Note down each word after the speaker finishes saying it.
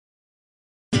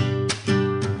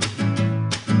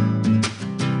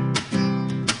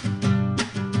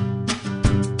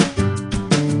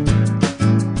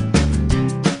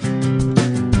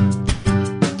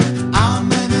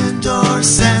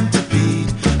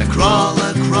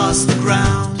across the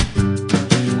ground.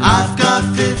 I've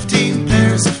got 15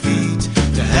 pairs of feet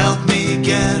to help me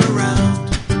get around.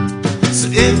 So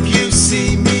if you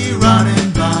see me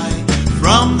running by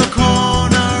from the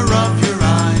corner of your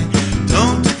eye,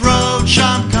 don't approach,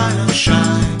 I'm kind of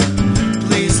shy.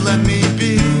 Please let me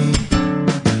be.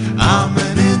 I'm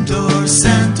an indoor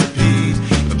centipede,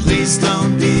 but please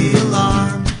don't be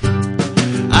alarmed.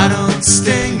 I don't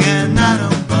sting and I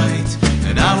don't bite,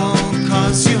 and I won't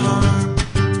cause you harm.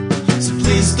 So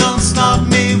please don't stop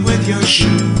me with your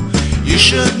shoe. You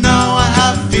should know I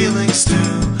have feelings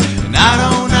too, and I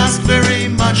don't ask very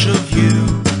much of you.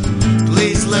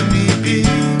 Please let me be.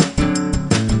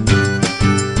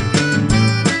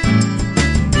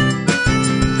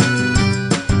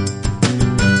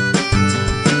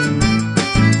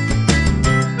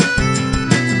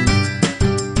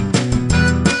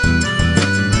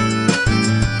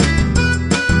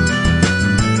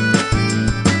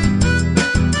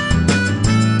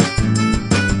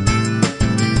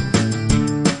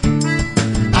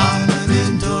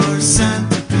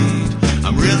 Centipede,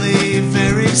 I'm really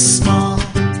very small.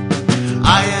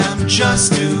 I am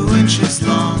just 2 inches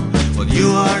long, while you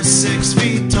are 6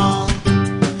 feet tall.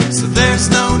 So there's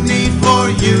no need for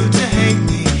you to hate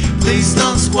me. Please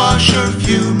don't squash or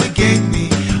fumigate me.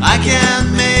 I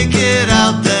can't make it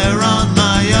out there on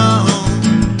my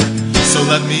own. So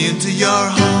let me into your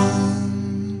home.